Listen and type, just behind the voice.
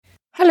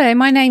Hello,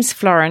 my name's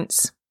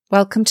Florence.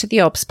 Welcome to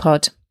the OBS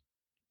Pod.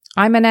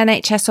 I'm an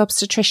NHS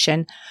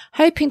obstetrician,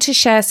 hoping to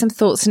share some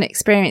thoughts and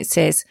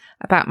experiences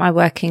about my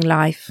working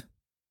life.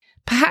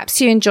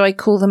 Perhaps you enjoy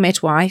Call the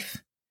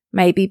Midwife,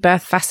 maybe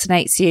birth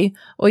fascinates you,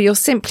 or you're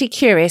simply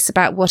curious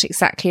about what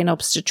exactly an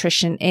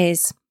obstetrician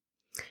is.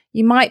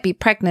 You might be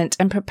pregnant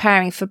and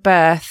preparing for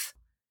birth.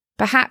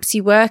 Perhaps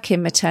you work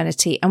in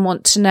maternity and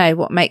want to know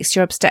what makes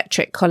your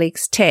obstetric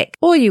colleagues tick,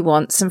 or you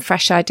want some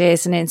fresh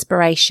ideas and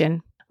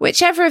inspiration.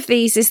 Whichever of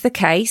these is the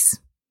case,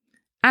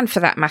 and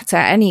for that matter,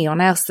 anyone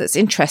else that's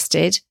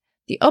interested,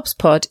 the OBS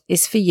Pod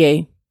is for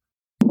you.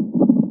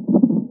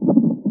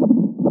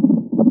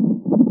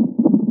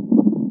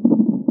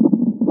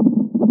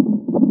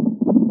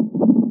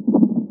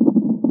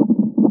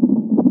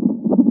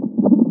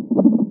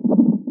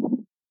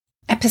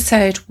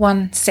 Episode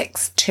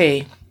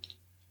 162.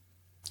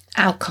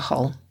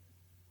 Alcohol.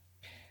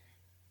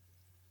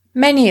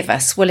 Many of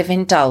us will have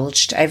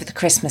indulged over the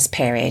Christmas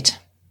period.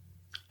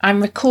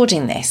 I'm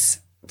recording this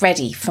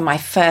ready for my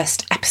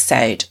first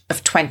episode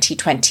of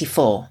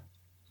 2024,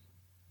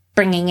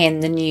 bringing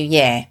in the new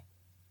year.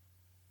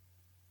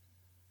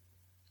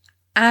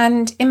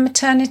 And in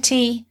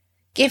maternity,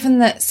 given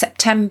that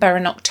September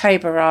and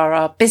October are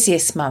our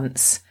busiest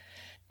months,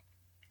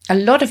 a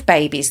lot of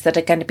babies that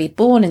are going to be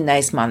born in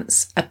those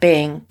months are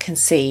being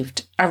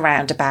conceived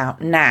around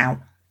about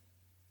now.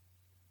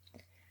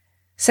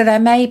 So there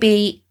may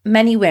be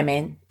many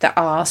women that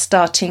are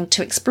starting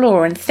to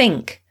explore and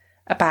think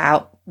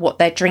about what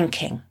they're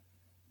drinking.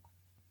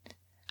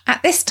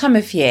 At this time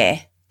of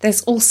year,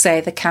 there's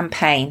also the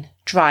campaign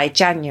Dry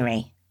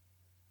January,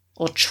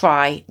 or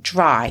Try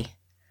Dry.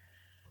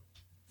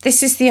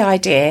 This is the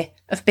idea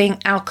of being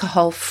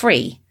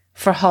alcohol-free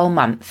for a whole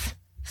month,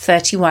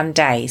 31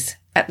 days,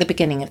 at the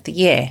beginning of the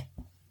year.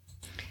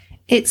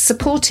 It's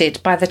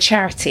supported by the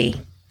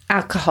charity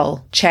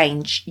Alcohol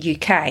Change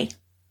UK.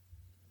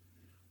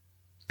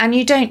 And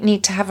you don't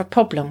need to have a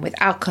problem with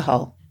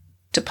alcohol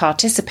to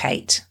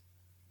participate.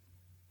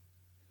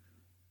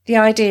 The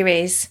idea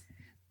is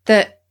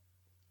that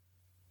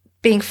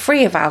being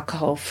free of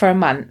alcohol for a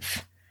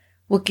month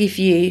will give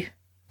you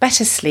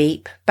better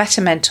sleep, better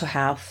mental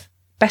health,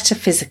 better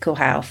physical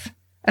health,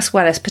 as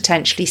well as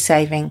potentially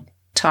saving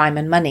time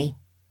and money.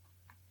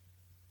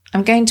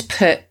 I'm going to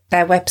put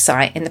their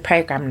website in the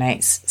programme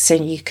notes so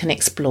you can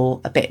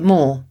explore a bit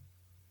more.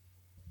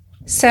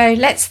 So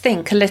let's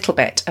think a little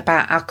bit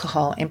about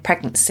alcohol in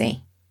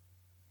pregnancy.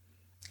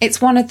 It's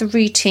one of the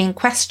routine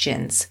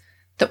questions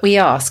that we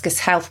ask as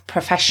health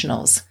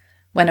professionals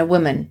when a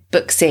woman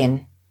books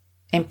in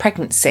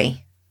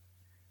pregnancy.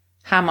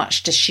 How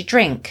much does she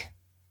drink?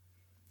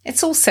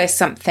 It's also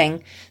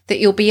something that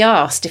you'll be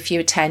asked if you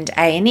attend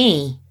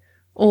A&E,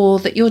 or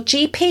that your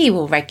GP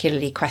will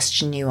regularly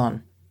question you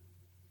on.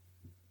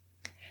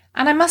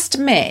 And I must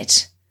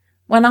admit,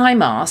 when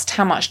I'm asked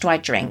how much do I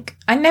drink,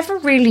 I never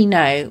really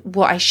know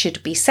what I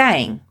should be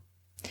saying.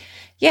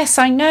 Yes,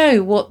 I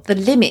know what the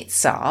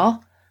limits are,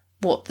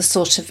 what the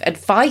sort of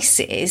advice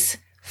is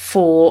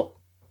for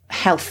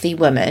healthy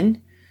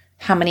women,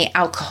 how many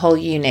alcohol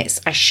units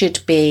I should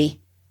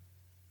be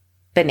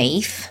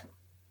beneath,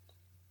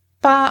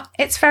 but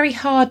it's very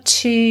hard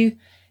to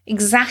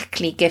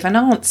exactly give an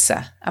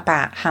answer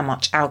about how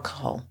much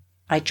alcohol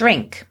I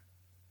drink.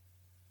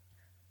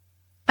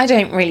 I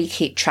don't really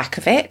keep track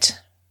of it.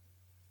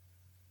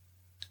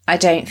 I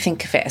don't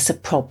think of it as a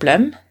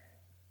problem.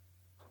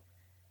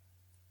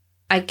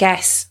 I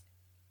guess,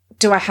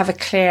 do I have a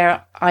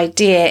clear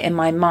idea in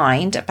my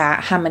mind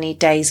about how many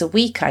days a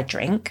week I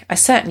drink? I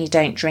certainly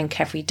don't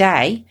drink every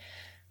day,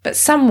 but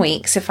some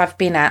weeks, if I've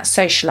been out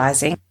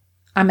socialising,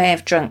 I may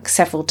have drunk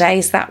several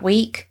days that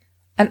week,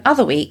 and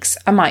other weeks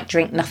I might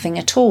drink nothing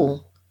at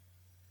all.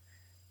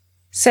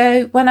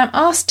 So when I'm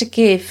asked to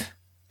give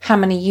how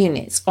many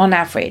units on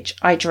average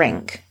I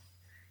drink,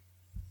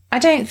 I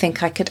don't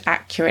think I could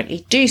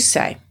accurately do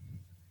so.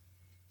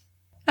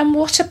 And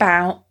what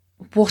about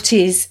what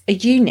is a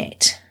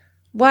unit?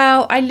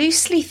 Well, I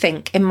loosely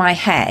think in my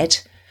head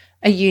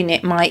a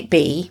unit might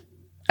be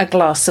a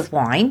glass of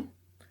wine,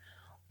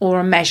 or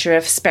a measure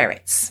of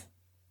spirits,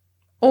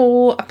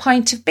 or a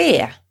pint of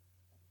beer.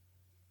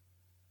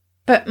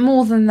 But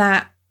more than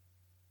that,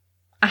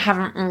 I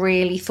haven't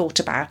really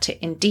thought about it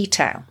in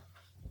detail.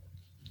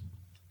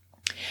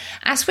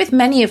 As with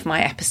many of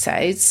my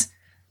episodes,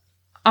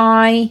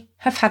 I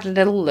have had a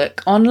little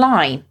look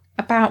online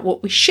about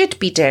what we should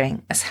be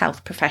doing as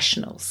health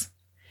professionals.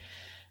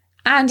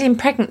 And in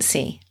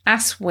pregnancy,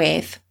 as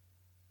with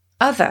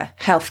other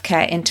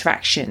healthcare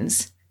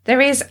interactions,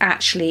 there is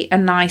actually a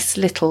nice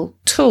little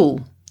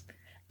tool,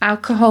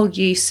 Alcohol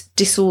Use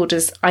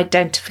Disorders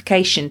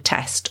Identification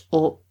Test,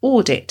 or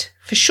AUDIT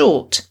for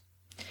short.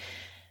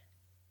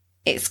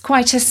 It's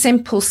quite a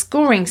simple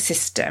scoring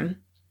system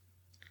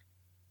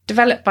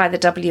developed by the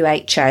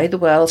WHO, the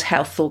World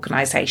Health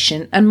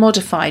Organization, and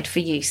modified for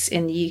use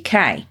in the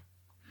UK.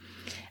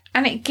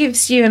 And it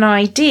gives you an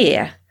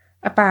idea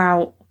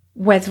about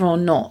whether or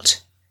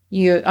not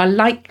you are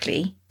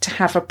likely to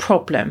have a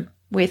problem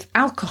with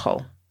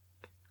alcohol.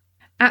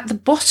 at the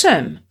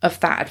bottom of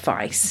that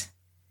advice,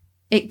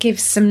 it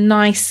gives some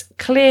nice,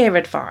 clear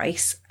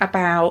advice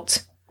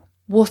about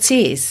what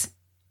is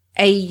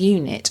a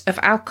unit of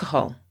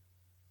alcohol.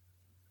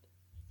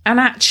 And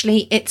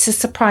actually, it's a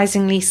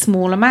surprisingly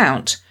small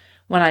amount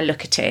when I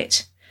look at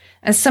it.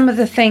 And some of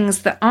the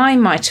things that I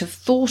might have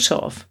thought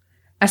of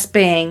as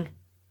being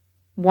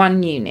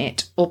 1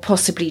 unit or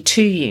possibly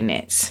 2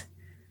 units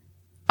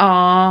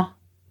are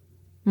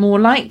more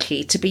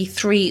likely to be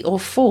 3 or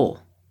 4.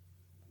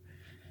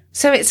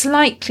 So it's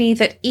likely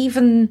that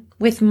even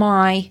with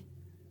my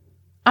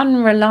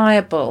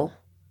unreliable,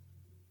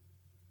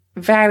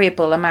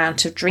 variable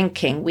amount of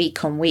drinking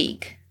week on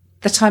week,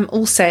 that I'm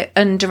also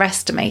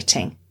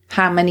underestimating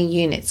how many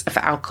units of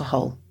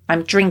alcohol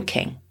I'm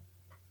drinking.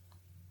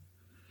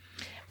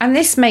 And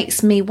this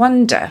makes me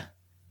wonder,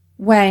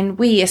 when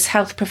we as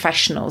health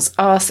professionals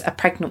ask a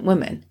pregnant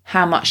woman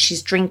how much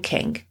she's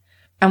drinking,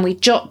 and we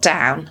jot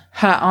down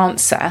her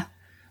answer,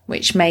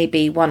 which may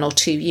be 1 or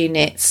 2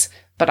 units,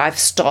 but I've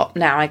stopped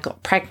now I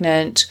got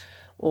pregnant,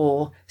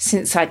 or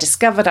since I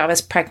discovered I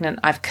was pregnant,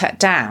 I've cut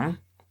down.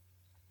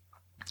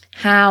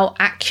 How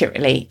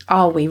accurately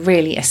are we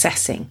really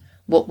assessing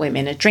what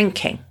women are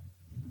drinking?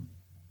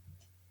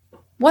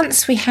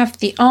 Once we have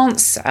the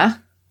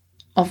answer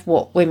of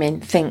what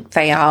women think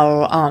they are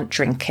or aren't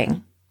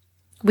drinking,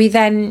 we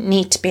then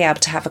need to be able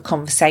to have a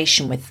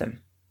conversation with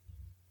them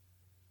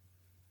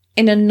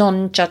in a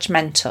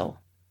non-judgmental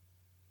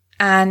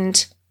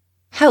and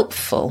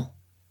helpful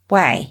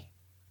way.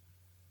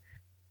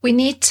 We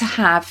need to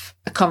have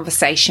a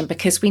conversation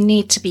because we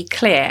need to be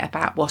clear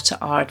about what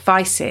our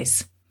advice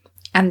is.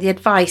 And the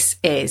advice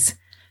is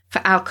for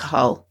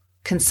alcohol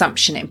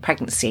consumption in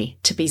pregnancy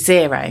to be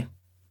 0,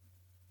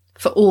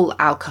 for all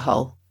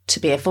alcohol to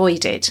be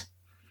avoided.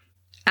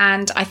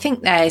 And I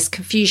think there is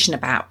confusion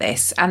about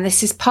this, and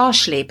this is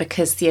partially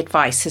because the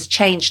advice has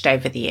changed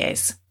over the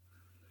years.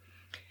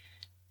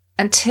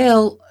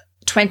 Until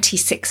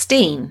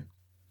 2016,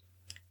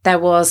 there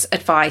was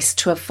advice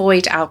to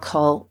avoid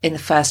alcohol in the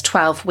first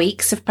 12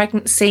 weeks of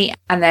pregnancy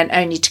and then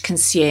only to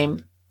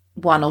consume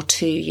 1 or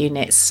 2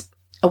 units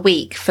a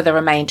week for the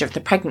remainder of the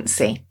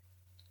pregnancy.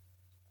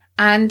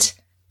 And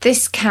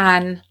this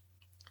can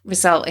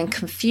result in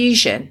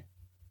confusion.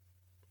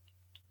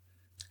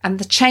 And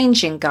the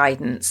change in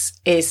guidance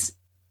is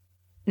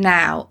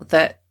now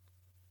that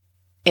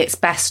it's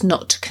best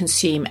not to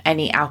consume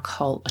any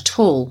alcohol at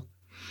all.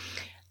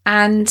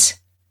 And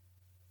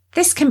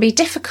this can be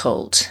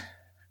difficult,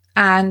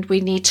 and we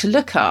need to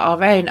look at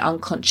our own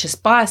unconscious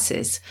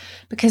biases,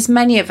 because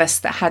many of us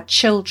that had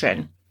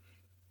children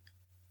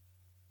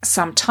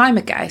some time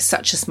ago,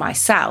 such as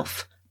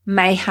myself,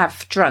 may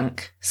have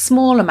drunk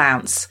small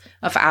amounts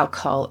of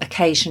alcohol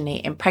occasionally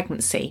in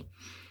pregnancy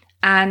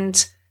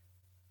and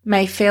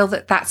may feel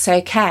that that's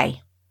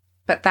okay,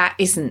 but that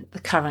isn't the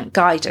current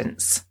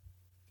guidance.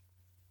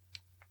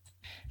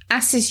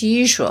 As is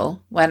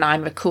usual when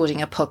I'm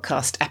recording a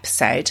podcast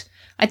episode,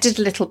 I did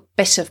a little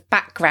bit of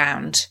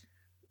background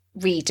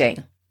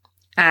reading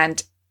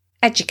and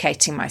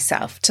educating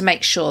myself to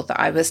make sure that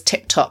I was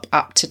tip-top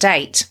up to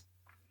date.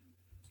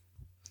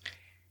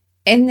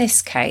 In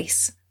this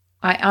case,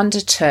 I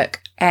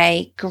undertook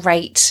a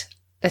great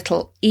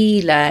little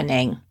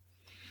e-learning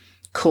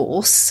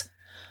course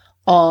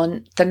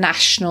on the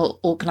National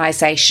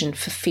Organisation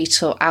for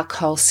Fetal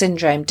Alcohol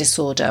Syndrome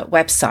Disorder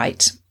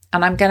website.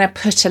 And I'm going to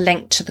put a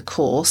link to the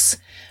course,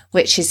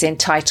 which is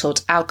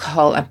entitled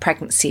Alcohol and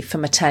Pregnancy for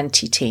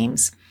Maternity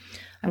Teams.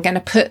 I'm going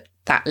to put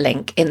that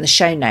link in the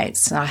show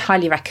notes, and I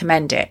highly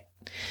recommend it.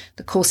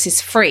 The course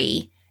is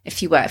free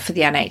if you work for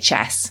the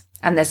NHS,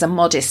 and there's a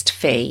modest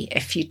fee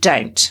if you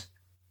don't.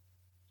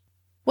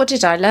 What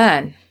did I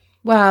learn?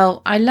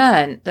 Well, I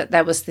learned that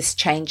there was this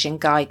change in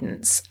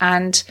guidance,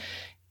 and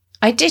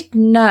I did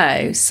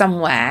know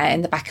somewhere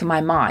in the back of my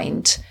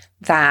mind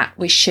that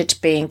we should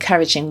be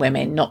encouraging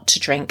women not to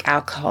drink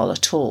alcohol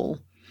at all.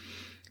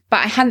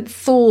 But I hadn't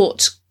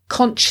thought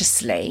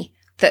consciously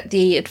that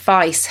the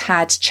advice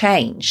had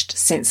changed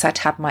since I'd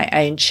had my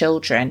own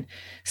children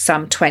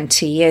some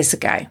 20 years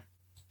ago.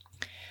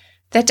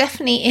 There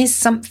definitely is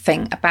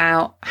something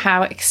about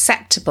how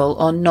acceptable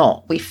or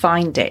not we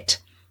find it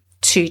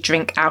to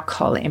drink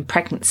alcohol in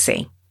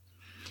pregnancy.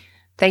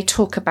 They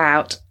talk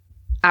about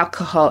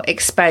alcohol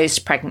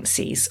exposed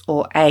pregnancies,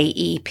 or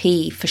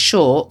AEP for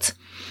short,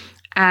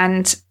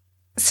 and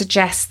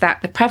suggest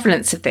that the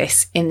prevalence of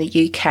this in the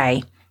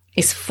UK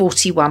is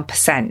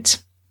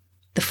 41%,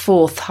 the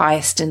 4th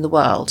highest in the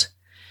world.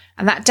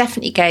 And that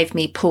definitely gave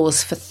me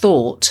pause for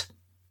thought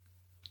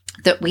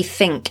that we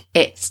think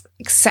it's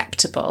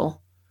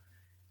acceptable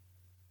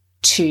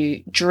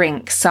to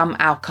drink some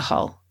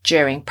alcohol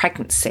during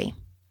pregnancy.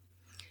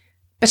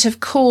 But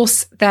of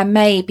course, there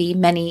may be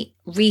many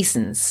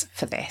reasons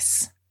for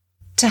this.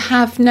 To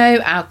have no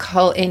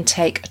alcohol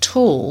intake at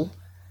all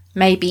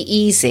may be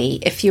easy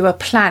if you are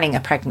planning a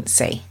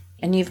pregnancy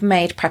and you've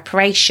made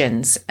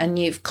preparations and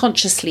you've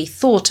consciously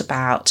thought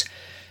about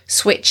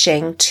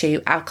switching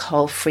to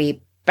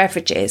alcohol-free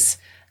beverages,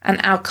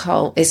 and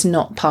alcohol is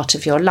not part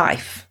of your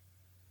life.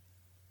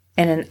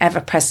 in an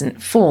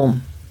ever-present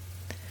form.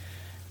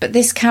 But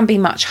this can be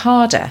much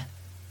harder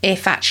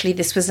if actually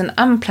this was an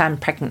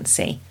unplanned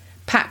pregnancy.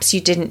 Perhaps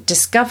you didn't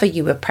discover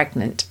you were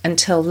pregnant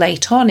until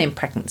late on in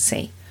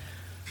pregnancy.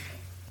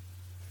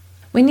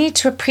 We need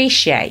to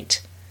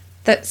appreciate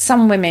that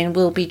some women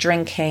will be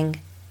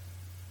drinking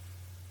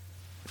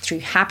through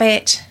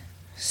habit,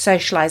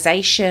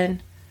 socialisation,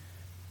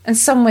 and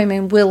some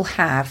women will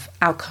have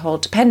alcohol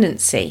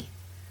dependency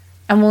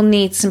and will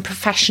need some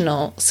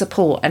professional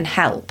support and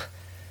help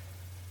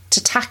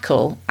to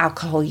tackle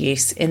alcohol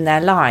use in their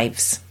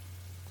lives.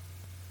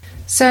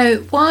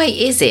 So why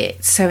is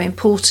it so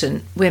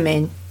important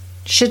women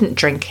shouldn't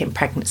drink in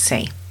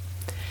pregnancy?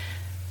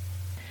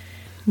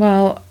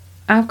 Well,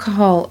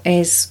 alcohol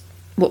is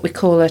what we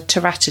call a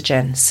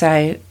teratogen.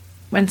 So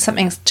when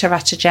something's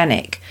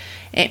teratogenic,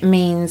 it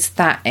means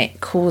that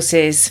it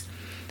causes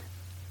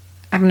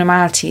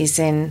abnormalities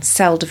in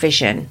cell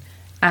division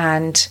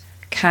and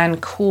can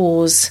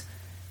cause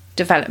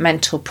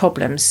developmental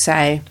problems,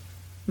 so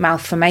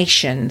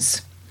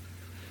malformations.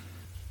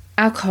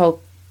 Alcohol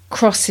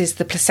crosses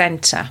the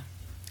placenta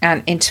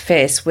and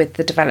interferes with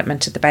the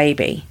development of the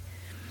baby.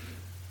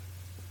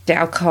 The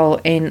alcohol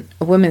in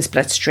a woman's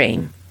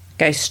bloodstream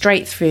goes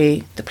straight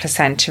through the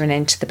placenta and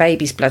into the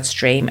baby's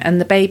bloodstream, and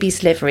the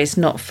baby's liver is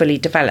not fully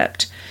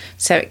developed,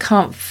 so it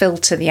can't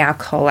filter the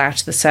alcohol out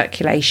of the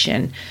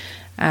circulation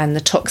and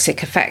the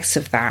toxic effects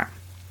of that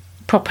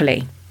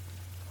properly.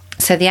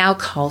 So the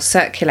alcohol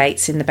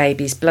circulates in the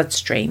baby's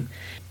bloodstream,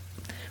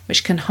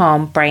 which can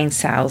harm brain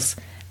cells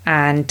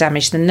and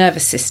damage the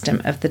nervous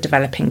system of the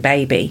developing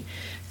baby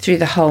through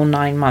the whole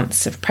 9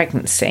 months of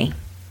pregnancy.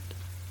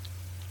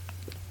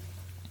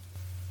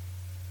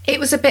 It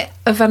was a bit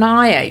of an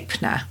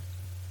eye-opener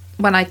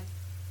when I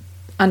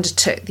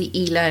undertook the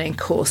e-learning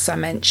course I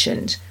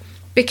mentioned,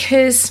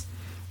 because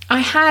I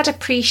had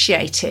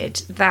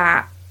appreciated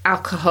that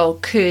alcohol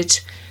could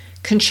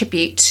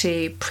contribute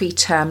to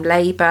preterm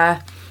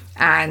labour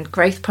and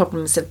growth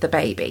problems of the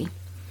baby.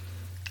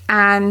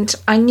 And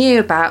I knew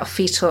about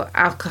fetal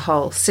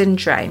alcohol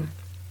syndrome,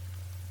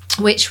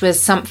 which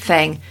was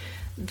something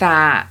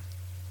that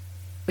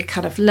we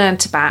kind of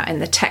learnt about in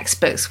the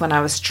textbooks when I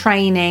was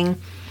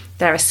training.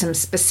 There are some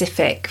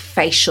specific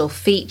facial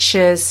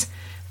features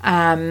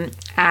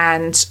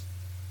and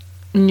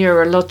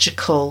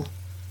neurological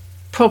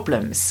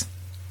problems.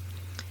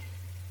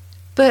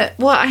 But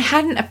what I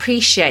hadn't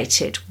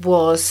appreciated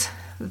was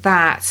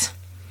that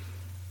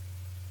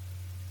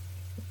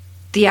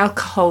the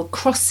alcohol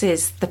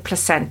crosses the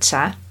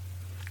placenta,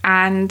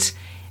 and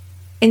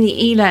in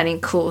the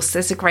e-learning course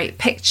there's a great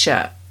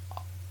picture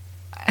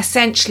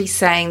essentially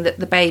saying that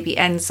the baby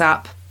ends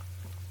up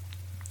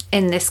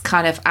in this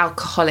kind of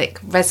alcoholic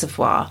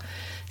reservoir.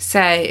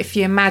 So if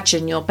you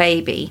imagine your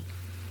baby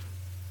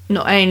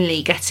not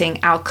only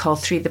getting alcohol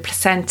through the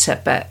placenta,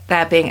 but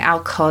there being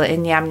alcohol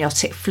in the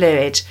amniotic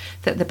fluid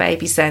that the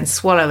baby's then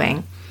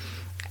swallowing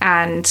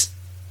and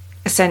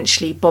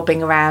essentially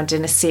bobbing around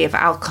in a sea of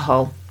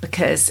alcohol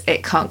because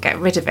it can't get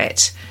rid of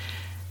it.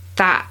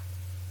 That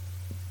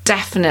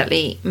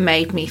definitely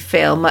made me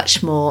feel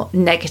much more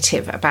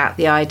negative about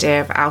the idea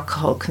of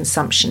alcohol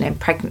consumption in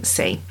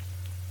pregnancy.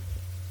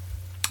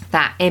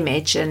 That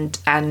image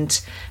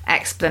and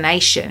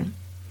explanation.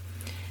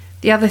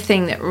 The other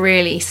thing that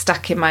really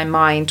stuck in my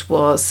mind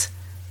was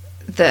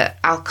that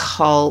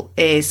alcohol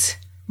is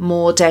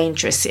more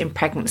dangerous in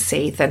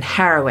pregnancy than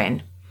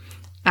heroin,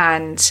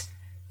 and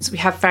so we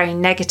have very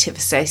negative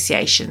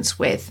associations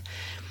with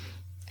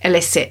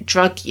illicit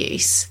drug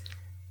use,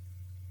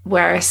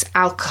 whereas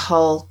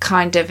alcohol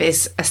kind of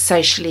is a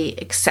socially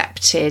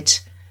accepted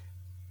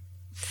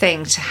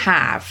thing to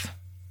have.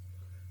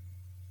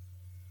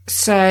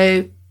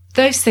 So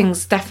those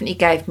things definitely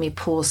gave me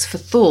pause for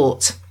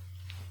thought.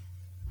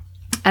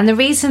 And the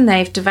reason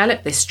they've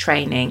developed this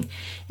training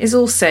is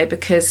also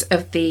because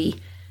of the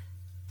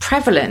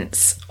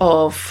prevalence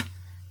of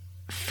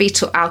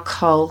fetal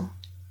alcohol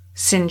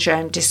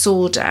syndrome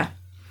disorder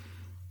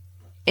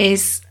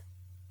is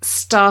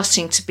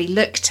starting to be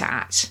looked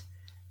at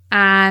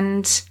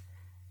and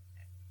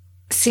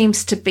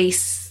seems to be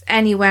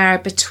anywhere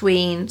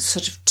between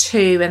sort of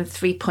 2 and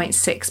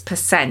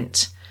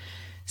 3.6%.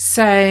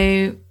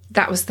 So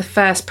that was the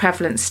first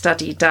prevalence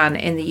study done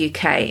in the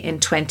UK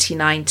in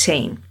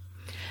 2019.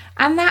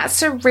 And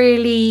that's a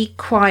really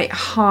quite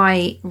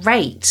high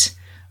rate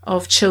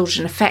of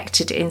children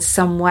affected in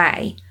some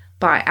way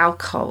by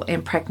alcohol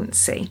in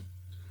pregnancy.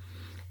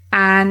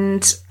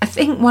 And I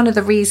think one of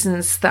the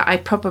reasons that I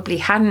probably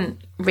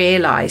hadn't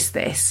realised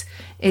this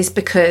is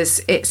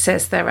because it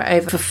says there are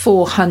over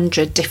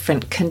 400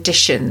 different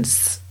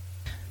conditions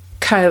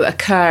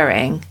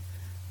co-occurring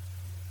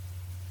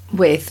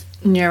with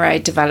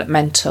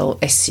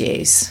neurodevelopmental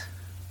issues.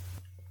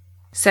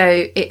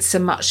 So it's a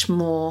much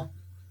more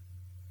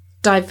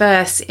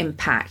diverse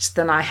impact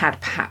than I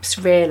had perhaps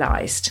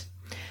realised.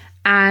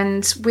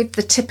 And with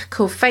the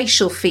typical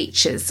facial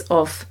features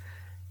of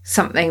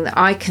something that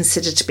I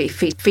consider to be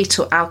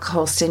fetal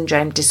alcohol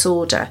syndrome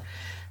disorder,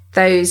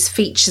 those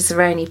features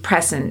are only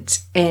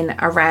present in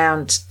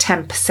around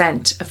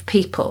 10% of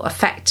people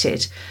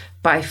affected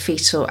by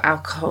fetal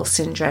alcohol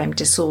syndrome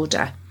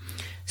disorder.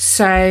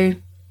 So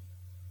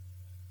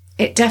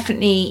it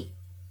definitely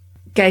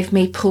gave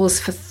me pause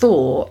for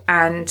thought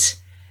and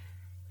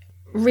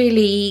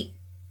really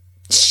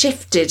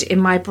shifted in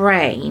my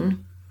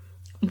brain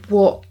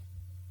what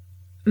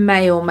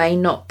may or may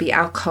not be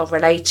alcohol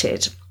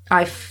related.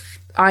 I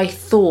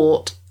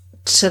thought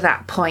to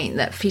that point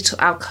that fetal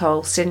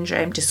alcohol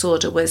syndrome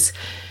disorder was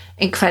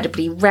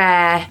incredibly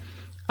rare.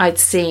 I'd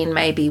seen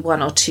maybe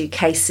 1 or 2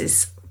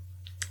 cases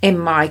in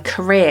my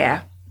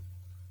career.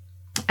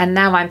 And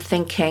now I'm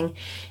thinking,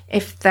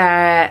 if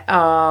there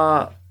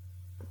are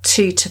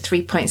 2 to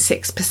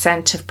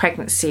 3.6% of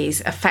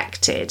pregnancies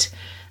affected,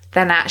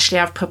 then actually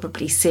I've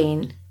probably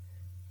seen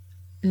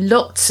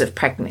lots of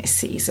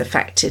pregnancies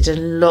affected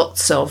and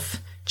lots of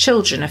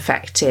children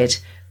affected,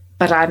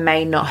 but I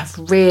may not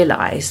have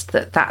realised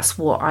that that's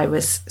what I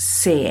was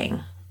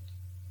seeing.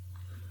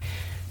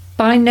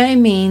 By no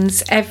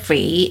means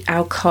every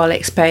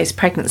alcohol-exposed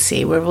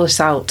pregnancy will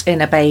result in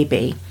a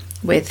baby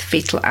with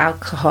fetal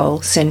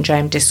alcohol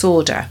syndrome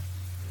disorder.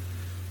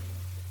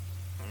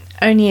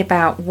 Only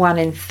about 1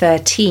 in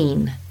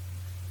 13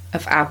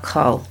 of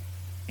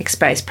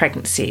alcohol-exposed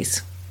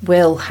pregnancies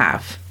will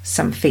have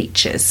some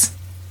features.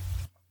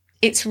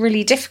 It's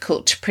really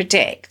difficult to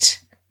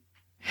predict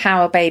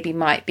how a baby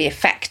might be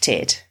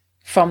affected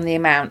from the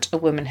amount a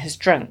woman has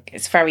drunk.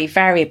 It's very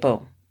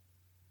variable.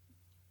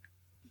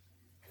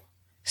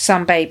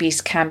 Some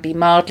babies can be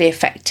mildly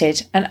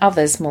affected and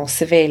others more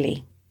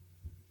severely.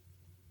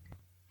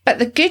 But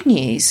the good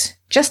news,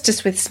 just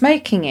as with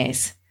smoking,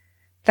 is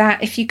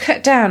that if you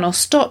cut down or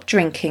stop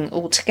drinking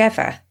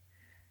altogether,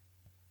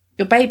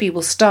 your baby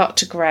will start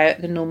to grow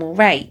at the normal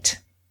rate.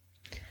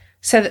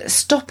 So that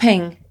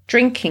stopping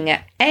drinking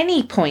at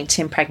any point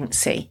in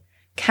pregnancy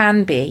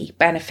can be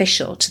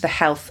beneficial to the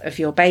health of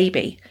your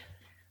baby,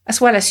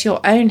 as well as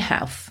your own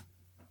health,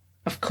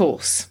 of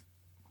course.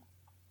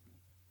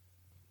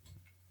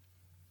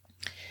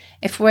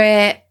 If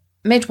we're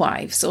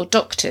midwives or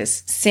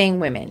doctors seeing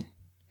women,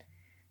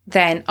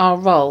 then our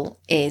role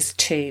is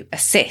to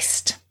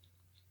assist.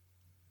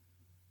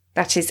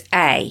 That is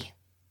A,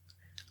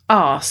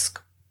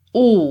 ask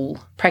all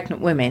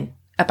pregnant women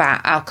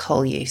about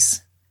alcohol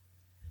use.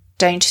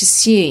 Don't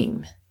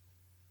assume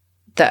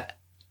that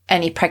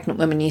any pregnant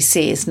woman you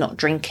see is not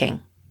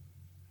drinking.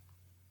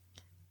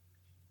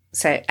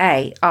 So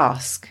A,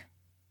 ask.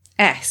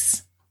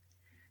 S,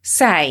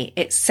 say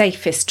it's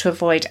safest to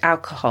avoid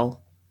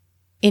alcohol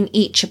in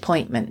each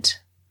appointment.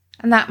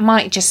 And that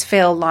might just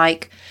feel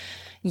like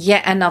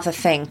yet another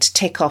thing to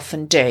tick off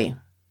and do.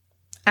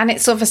 And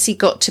it's obviously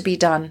got to be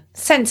done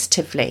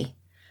sensitively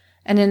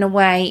and in a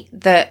way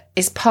that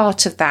is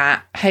part of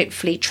that,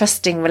 hopefully,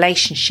 trusting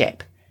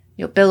relationship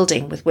you're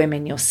building with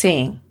women you're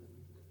seeing.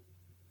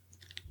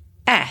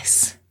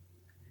 S,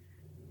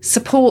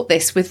 support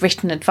this with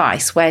written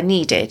advice where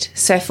needed.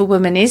 So if a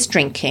woman is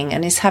drinking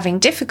and is having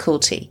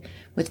difficulty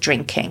with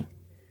drinking,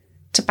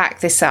 to back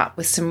this up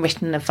with some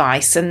written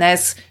advice. And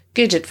there's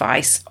good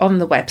advice on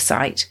the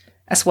website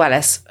as well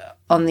as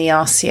on the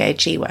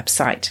RCOG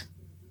website,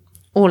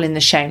 all in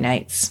the show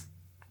notes.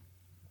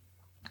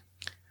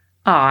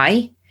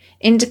 I,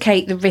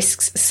 indicate the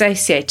risks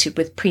associated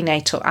with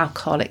prenatal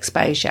alcohol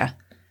exposure.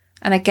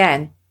 And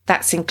again,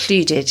 that's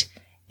included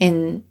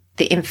in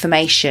the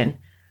information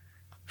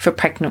for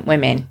pregnant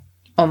women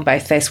on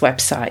both those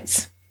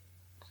websites.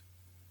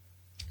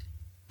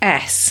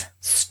 S,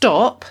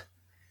 stop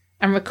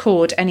and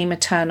record any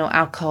maternal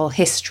alcohol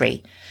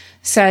history.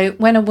 So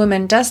when a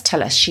woman does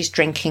tell us she's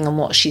drinking and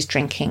what she's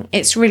drinking,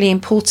 it's really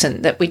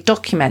important that we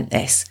document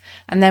this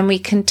and then we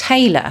can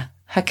tailor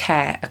her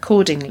care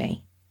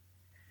accordingly.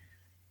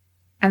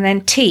 And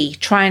then T,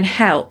 try and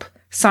help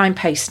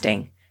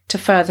signposting to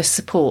further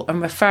support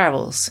and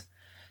referrals.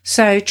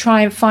 So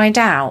try and find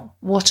out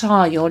what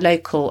are your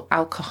local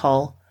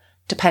alcohol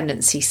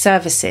dependency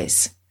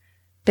services.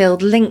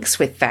 Build links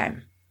with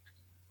them.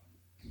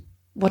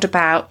 What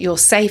about your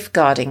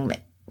safeguarding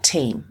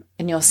team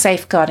and your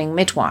safeguarding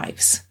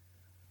midwives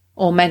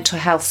or mental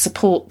health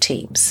support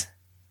teams?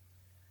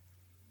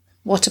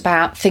 What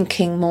about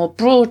thinking more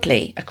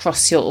broadly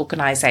across your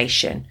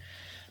organisation?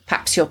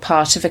 Perhaps you're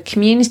part of a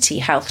community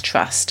health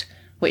trust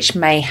which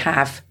may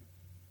have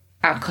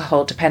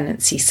alcohol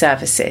dependency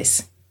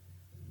services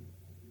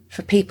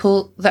for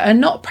people that are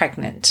not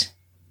pregnant.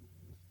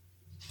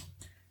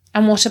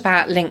 And what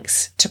about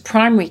links to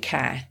primary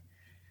care?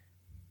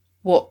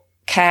 What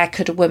care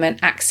could a woman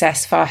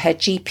access via her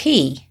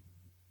GP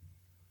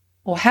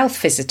or health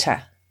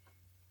visitor?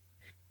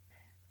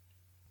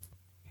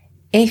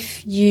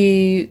 If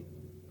you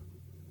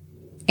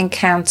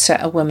encounter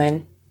a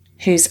woman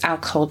who's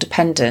alcohol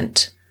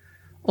dependent,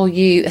 or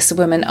you as a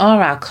woman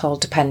are alcohol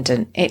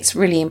dependent, it's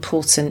really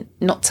important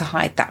not to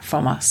hide that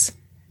from us.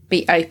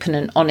 Be open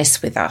and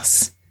honest with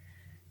us.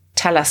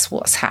 Tell us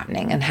what's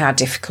happening and how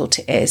difficult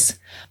it is.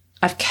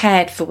 I've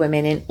cared for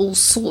women in all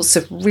sorts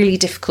of really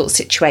difficult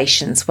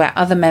situations where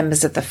other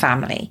members of the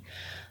family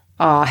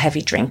are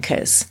heavy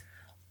drinkers,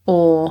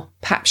 or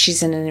perhaps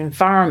she's in an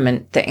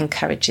environment that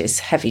encourages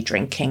heavy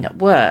drinking at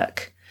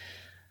work,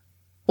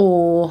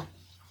 or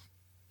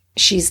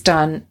she's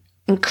done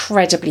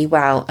incredibly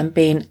well and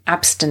been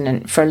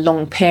abstinent for a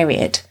long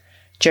period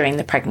during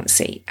the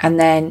pregnancy, and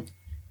then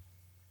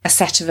a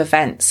set of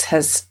events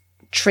has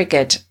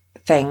triggered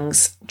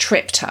things,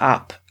 tripped her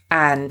up,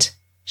 and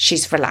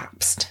she's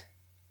relapsed.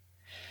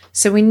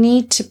 So we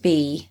need to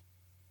be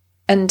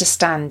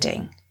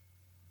understanding,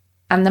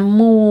 and the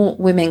more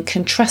women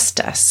can trust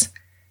us,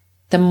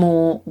 the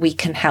more we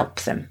can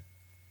help them.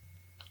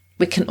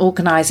 We can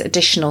organise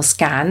additional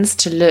scans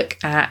to look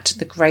at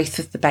the growth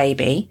of the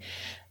baby,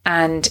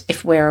 and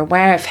if we're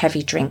aware of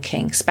heavy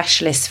drinking,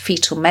 specialist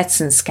fetal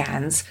medicine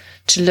scans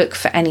to look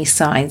for any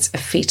signs of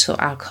fetal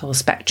alcohol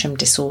spectrum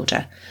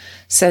disorder,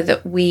 so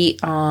that we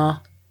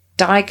are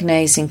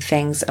diagnosing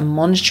things and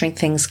monitoring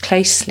things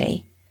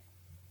closely,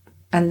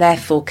 and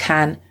therefore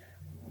can,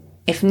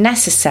 if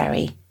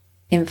necessary,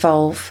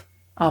 involve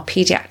our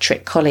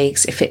paediatric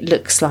colleagues if it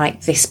looks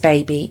like this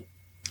baby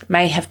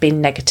may have been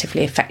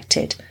negatively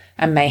affected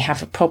and may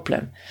have a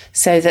problem,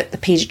 so that the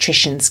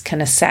paediatricians can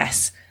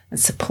assess and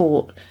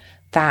support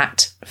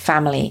that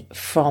family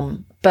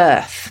from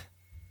birth.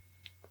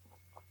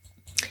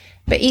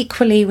 But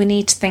equally, we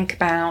need to think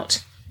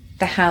about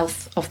the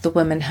health of the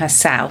woman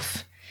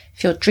herself.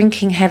 If you're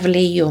drinking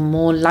heavily, you're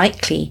more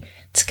likely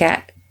to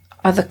get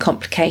other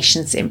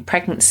complications in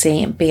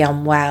pregnancy and be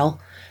unwell,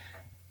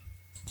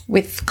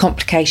 with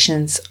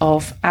complications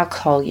of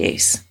alcohol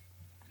use.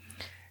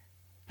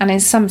 And in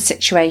some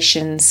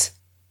situations,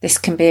 this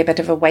can be a bit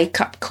of a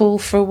wake-up call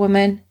for a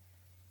woman,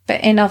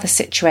 but in other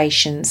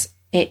situations,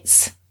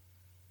 it's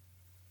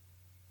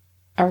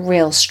a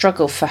real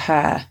struggle for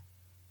her,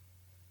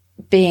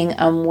 being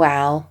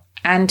unwell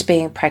and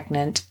being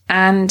pregnant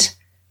and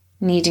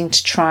needing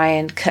to try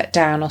and cut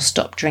down or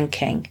stop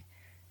drinking.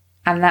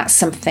 And that's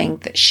something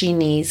that she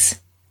needs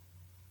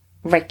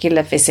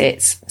regular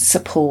visits,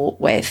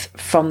 support with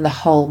from the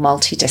whole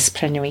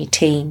multidisciplinary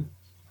team.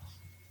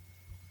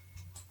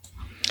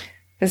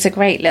 There's a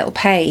great little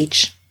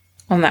page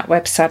on that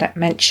website I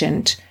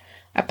mentioned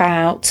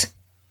about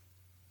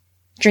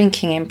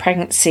drinking in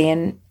pregnancy,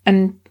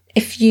 and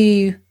if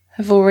you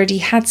have already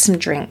had some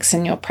drinks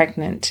and you're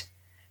pregnant,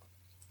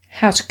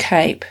 how to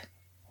cope,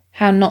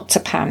 how not to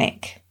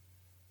panic,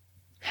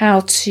 how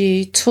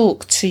to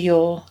talk to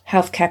your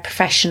healthcare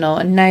professional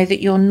and know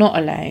that you're not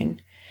alone,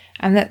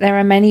 and that there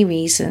are many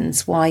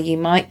reasons why you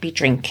might be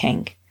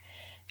drinking,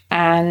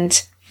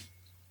 and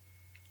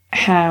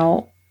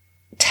how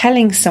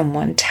telling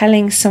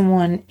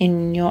someone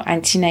in your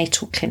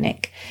antenatal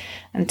clinic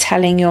and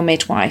telling your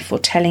midwife or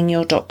telling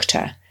your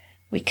doctor,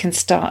 we can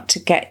start to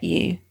get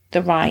you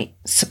the right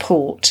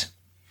support.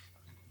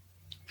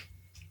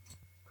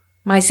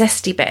 My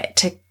zesty bit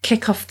to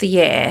kick off the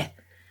year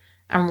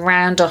and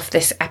round off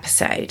this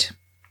episode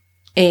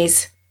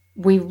is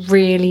we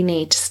really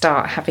need to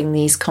start having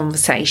these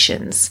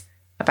conversations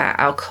about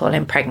alcohol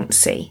in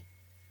pregnancy.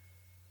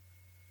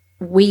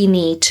 We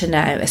need to know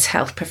as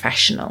health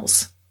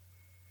professionals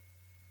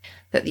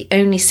that the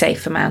only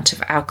safe amount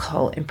of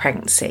alcohol in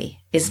pregnancy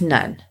is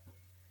none.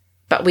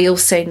 But we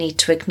also need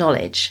to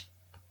acknowledge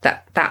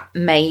that that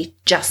may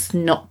just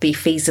not be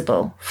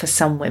feasible for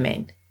some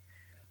women.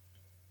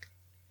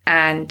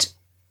 And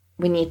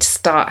we need to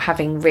start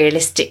having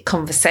realistic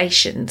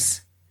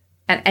conversations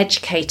and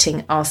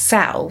educating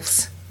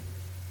ourselves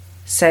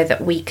so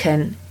that we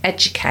can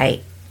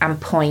educate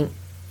and point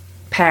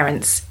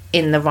parents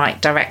in the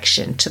right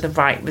direction to the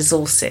right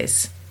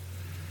resources.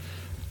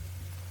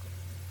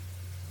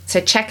 So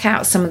check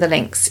out some of the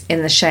links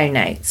in the show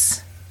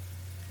notes.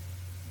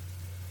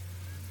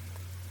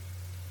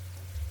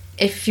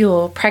 If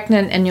you're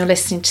pregnant and you're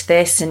listening to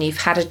this and you've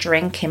had a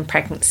drink in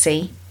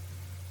pregnancy,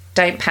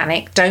 don't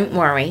panic, don't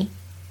worry.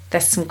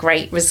 There's some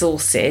great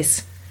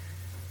resources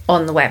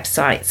on the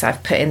websites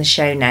I've put in the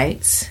show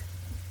notes.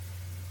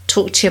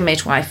 Talk to your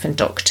midwife and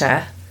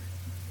doctor.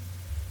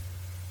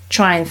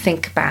 Try and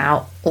think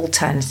about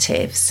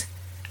alternatives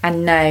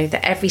and know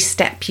that every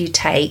step you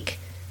take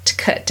to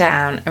cut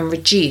down and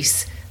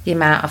reduce the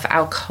amount of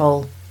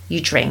alcohol you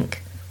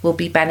drink will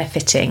be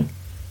benefiting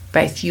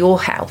both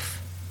your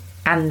health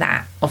and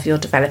that of your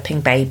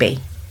developing baby.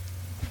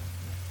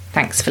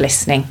 Thanks for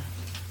listening.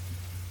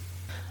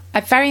 I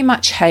very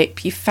much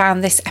hope you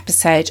found this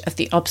episode of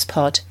the OBS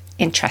Pod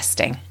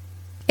interesting.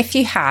 If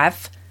you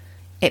have,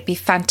 it'd be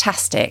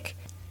fantastic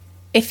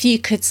if you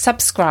could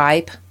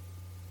subscribe,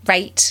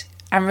 rate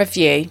and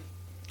review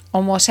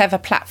on whatever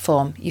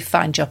platform you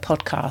find your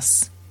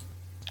podcasts,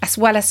 as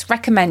well as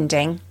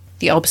recommending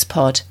the OBS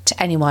Pod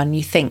to anyone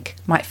you think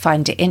might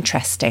find it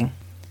interesting.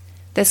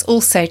 There's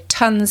also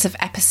tons of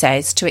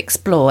episodes to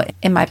explore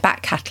in my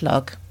back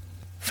catalogue,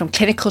 from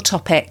clinical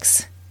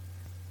topics,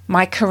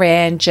 my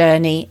career and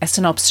journey as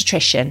an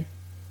obstetrician,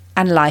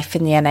 and life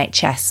in the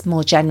NHS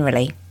more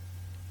generally.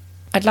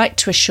 I'd like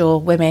to assure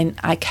women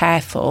I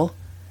care for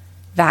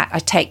that I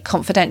take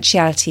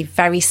confidentiality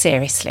very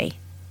seriously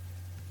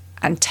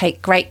and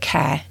take great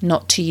care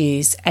not to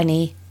use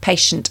any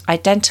patient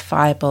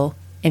identifiable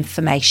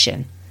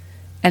information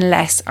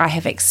unless I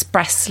have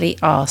expressly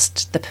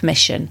asked the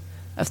permission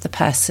of the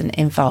person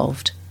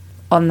involved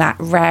on that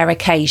rare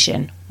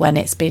occasion when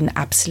it's been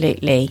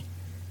absolutely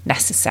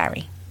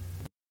necessary.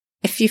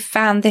 If you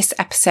found this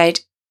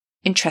episode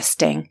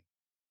interesting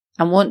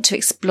and want to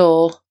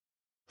explore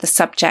the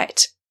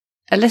subject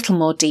a little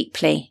more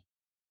deeply,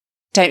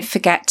 don't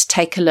forget to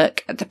take a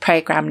look at the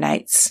programme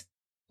notes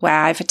where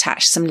I've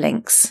attached some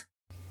links.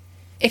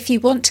 If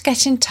you want to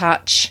get in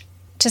touch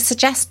to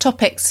suggest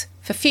topics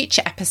for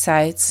future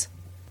episodes,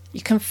 you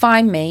can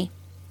find me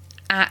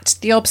at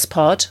the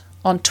OBSPod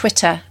on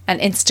Twitter and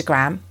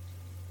Instagram,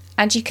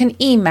 and you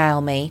can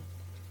email me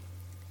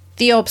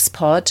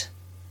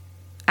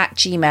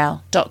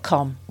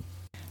theobspod@gmail.com.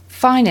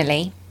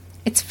 Finally,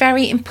 it's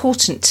very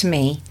important to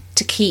me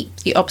to keep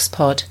the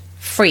OBSPod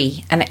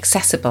free and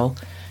accessible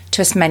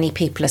to as many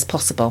people as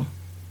possible.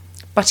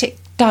 But it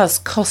does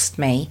cost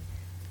me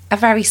a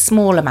very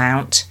small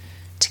amount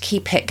to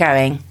keep it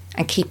going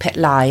and keep it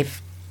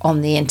live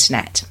on the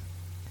internet.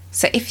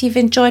 So if you've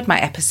enjoyed my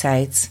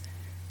episodes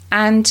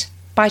and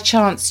by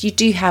chance you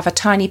do have a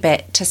tiny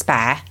bit to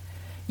spare,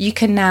 you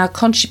can now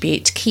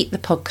contribute to keep the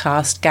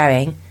podcast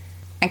going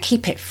and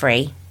keep it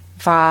free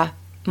via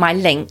my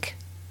link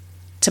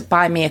to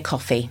buy me a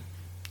coffee.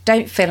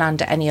 Don't feel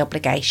under any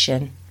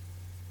obligation,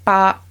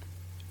 but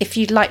if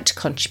you'd like to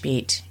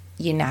contribute,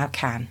 you now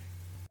can.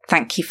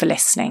 Thank you for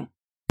listening.